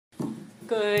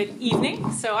Good evening.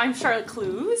 So I'm Charlotte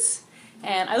Clews,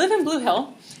 and I live in Blue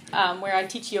Hill, where I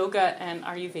teach yoga and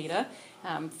Ayurveda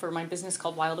for my business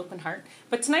called Wild Open Heart.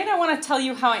 But tonight I want to tell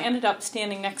you how I ended up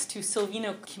standing next to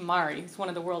Silvino Kimari, who's one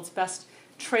of the world's best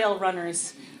trail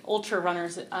runners, ultra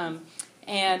runners.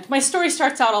 And my story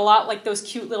starts out a lot like those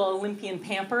cute little Olympian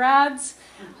pamper ads.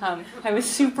 I was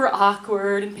super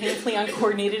awkward and painfully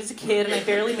uncoordinated as a kid, and I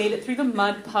barely made it through the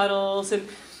mud puddles. And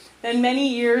then many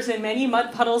years and many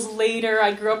mud puddles later,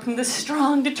 I grew up into this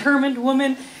strong, determined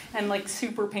woman and like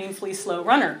super painfully slow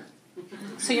runner.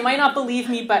 So you might not believe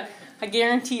me, but I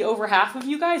guarantee over half of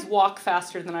you guys walk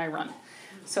faster than I run.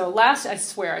 So I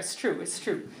swear, it's true.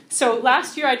 So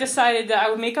last year I decided that I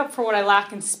would make up for what I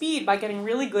lack in speed by getting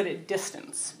really good at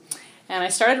distance. And I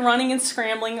started running and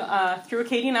scrambling through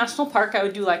Acadia National Park. I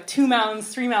would do like 2 mountains,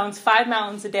 3 mountains, 5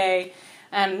 mountains a day.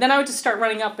 And then I would just start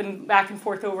running up and back and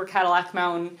forth over Cadillac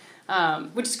Mountain,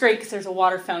 which is great because there's a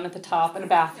water fountain at the top and a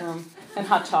bathroom and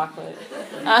hot chocolate.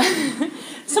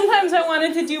 Sometimes I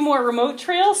wanted to do more remote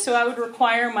trails, so I would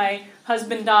require my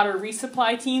husband-daughter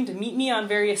resupply team to meet me on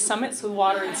various summits with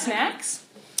water and snacks.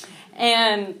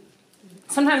 And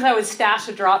sometimes I would stash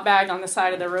a drop bag on the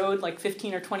side of the road, like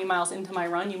 15 or 20 miles into my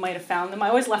run. You might have found them. I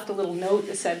always left a little note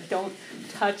that said, "Don't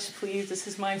touch, please, this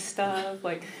is my stuff."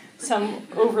 Like some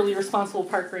overly responsible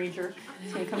park ranger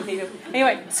is going to come take it.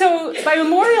 Anyway, so by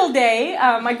Memorial Day,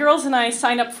 my girls and I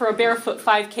signed up for a barefoot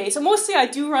 5K. So mostly I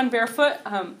do run barefoot,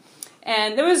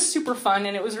 and it was super fun,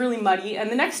 and it was really muddy. And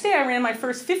the next day I ran my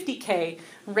first 50K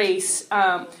race,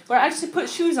 where I actually put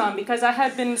shoes on because I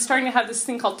had been starting to have this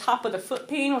thing called top of the foot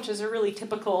pain, which is a really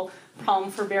typical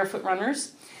problem for barefoot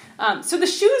runners. So the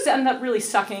shoes end up really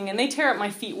sucking, and they tear up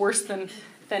my feet worse than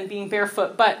being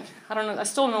barefoot, but I don't know. I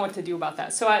still don't know what to do about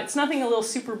that. So it's nothing a little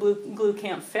super glue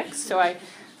can't fix. So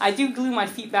I do glue my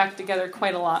feet back together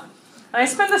quite a lot. And I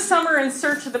spent the summer in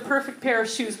search of the perfect pair of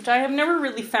shoes, which I have never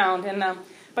really found. And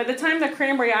by the time the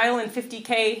Cranberry Island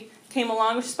 50K came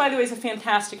along, which by the way is a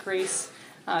fantastic race,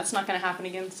 it's not going to happen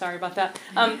again. Sorry about that.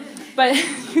 But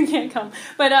you can't come.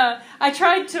 But I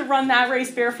tried to run that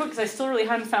race barefoot because I still really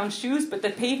hadn't found shoes. But the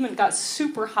pavement got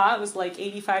super hot. It was like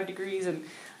 85 degrees, and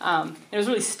it was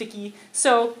really sticky.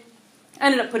 So I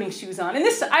ended up putting shoes on. And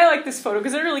I like this photo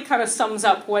because it really kind of sums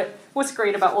up what's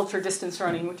great about ultra distance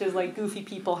running, which is like goofy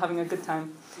people having a good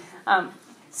time.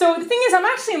 So the thing is, I'm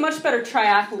actually a much better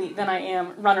triathlete than I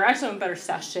am runner. Actually, I'm a better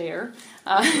sashayer.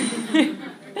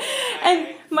 And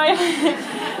my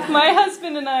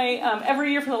husband and I,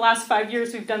 every year for the last 5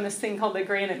 years, we've done this thing called the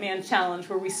Granite Man Challenge,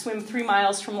 where we swim 3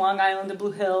 miles from Long Island to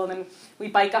Blue Hill, and then we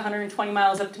bike 120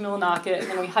 miles up to Millinocket, and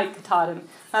then we hike Katahdin.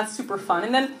 That's super fun.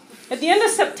 And then at the end of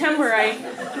September,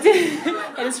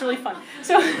 it is really fun.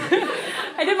 So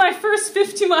I did my first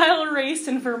 50-mile race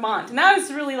in Vermont, and that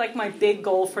was really like my big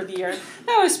goal for the year.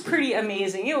 That was pretty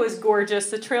amazing. It was gorgeous.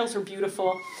 The trails were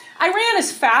beautiful. I ran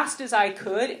as fast as I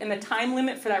could, and the time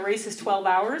limit for that race is 12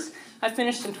 hours. I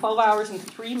finished in 12 hours and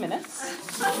 3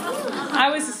 minutes.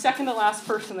 I was the second to last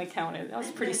person they counted. I was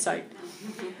pretty psyched.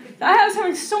 I was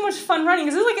having so much fun running.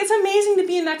 It's amazing to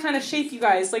be in that kind of shape, you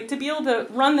guys. Like to be able to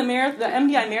run the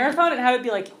MDI marathon and have it be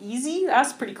like easy.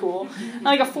 That's pretty cool.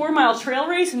 Like a 4-mile trail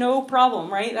race, no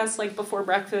problem, right? That's like before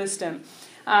breakfast, and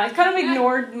I kind of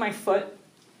ignored my foot.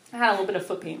 I had a little bit of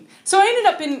foot pain, so I ended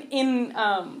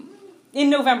up in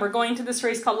November going to this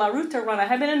race called La Ruta Run. I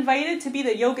had been invited to be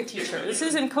the yoga teacher. This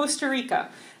is in Costa Rica,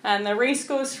 and the race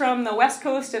goes from the west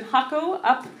coast in Jaco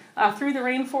up through the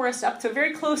rainforest up to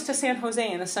very close to San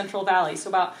Jose in the Central Valley, so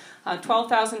about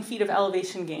 12,000 feet of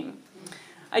elevation gain.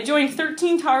 I joined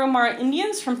 13 Tarahumara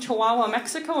Indians from Chihuahua,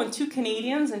 Mexico, and 2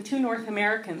 Canadians and 2 North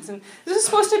Americans. And this is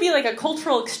supposed to be like a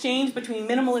cultural exchange between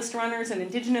minimalist runners and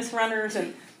indigenous runners, and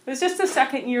it was just the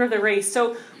second year of the race.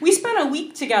 So we spent a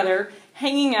week together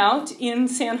hanging out in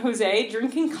San Jose,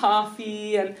 drinking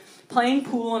coffee and playing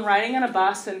pool and riding on a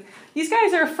bus. And these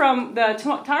guys are from the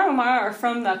Tarahumara, are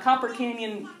from the Copper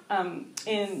Canyon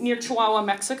near Chihuahua,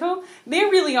 Mexico. They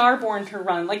really are born to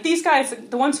run. Like these guys,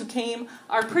 the ones who came,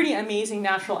 are pretty amazing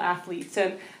natural athletes.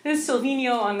 And this is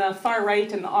Silvino on the far right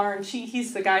in the orange.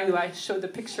 He's the guy who I showed the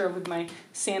picture of with my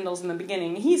sandals in the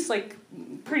beginning. He's like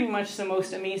pretty much the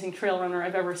most amazing trail runner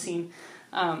I've ever seen.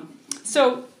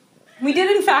 So we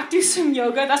did, in fact, do some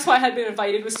yoga. That's why I had been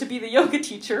invited, was to be the yoga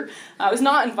teacher. I was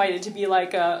not invited to be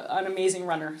like an amazing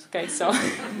runner. Okay, so.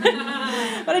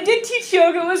 But I did teach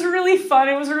yoga. It was really fun.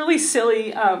 It was really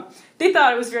silly. They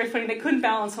thought it was very funny. They couldn't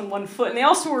balance on one foot. And they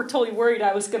also were totally worried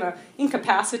I was going to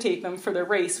incapacitate them for their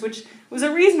race, which was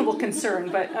a reasonable concern.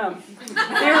 But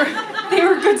they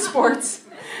were good sports.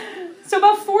 So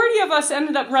about 40 of us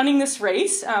ended up running this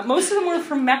race. Most of them were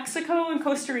from Mexico and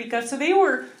Costa Rica. So they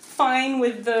were fine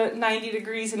with the 90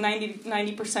 degrees and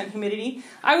 90% humidity.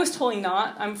 I was totally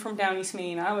not. I'm from down East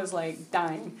Maine. I was like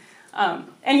dying.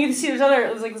 And you can see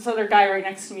there's this other guy right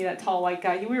next to me, that tall white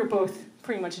guy. We were both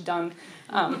pretty much done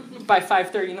by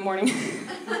 5:30 in the morning.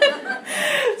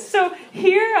 So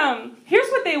here's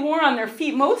what they wore on their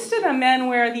feet. Most of the men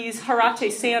wear these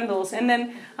huarache sandals, and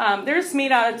then they're just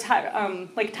made out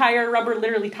of like tire rubber,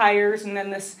 literally tires, and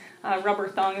then this rubber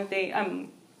thong that they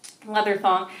leather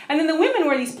thong. And then the women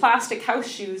wear these plastic house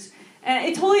shoes. And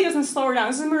it totally doesn't slow her down.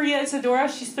 This is Maria Isadora.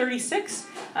 She's 36.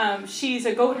 She's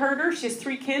a goat herder. She has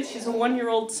 3 kids. She's a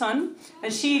 1-year-old son.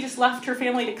 And she just left her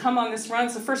family to come on this run.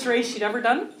 It's the first race she'd ever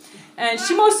done. And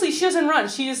she doesn't run.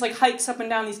 She just like hikes up and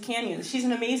down these canyons. She's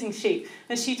in amazing shape.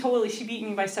 And she beat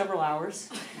me by several hours.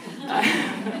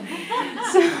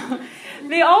 So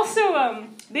they also,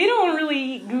 they don't really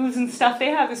eat goos and stuff. They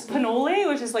have this panole,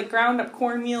 which is like ground up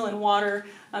cornmeal and water.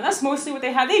 That's mostly what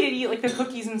they have. They did eat like the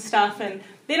cookies and stuff, and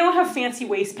they don't have fancy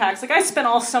waist packs. Like I spent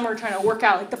all summer trying to work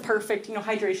out like the perfect,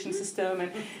 hydration system.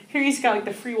 And here he's got like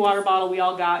the free water bottle we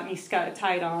all got, and he's got it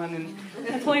tied on, and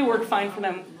it totally worked fine for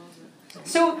them.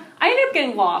 So I ended up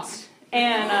getting lost,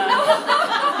 and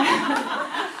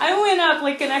I went up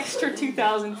like an extra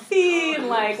 2,000 feet, and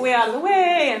like way out of the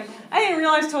way, and I didn't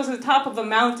realize until I was at the top of a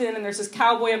mountain, and there's this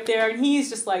cowboy up there, and he's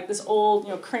just like this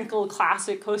old, crinkled,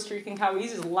 classic Costa Rican cowboy.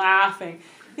 He's just laughing.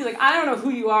 He's like, I don't know who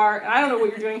you are, and I don't know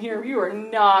what you're doing here. You are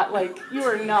not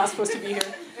supposed to be here.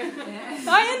 So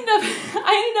I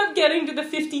ended up getting to the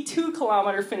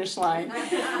 52-kilometer finish line,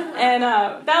 and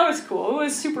that was cool. It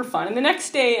was super fun. And the next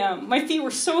day, my feet were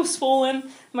so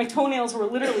swollen, my toenails were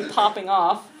literally popping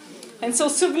off. And so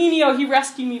Silvino, he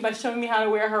rescued me by showing me how to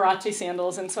wear huarache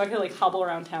sandals, and so I could like hobble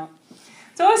around town.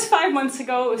 So that was 5 months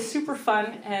ago. It was super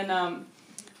fun, and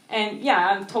yeah,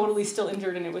 I'm totally still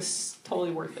injured, and it was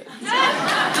totally worth it.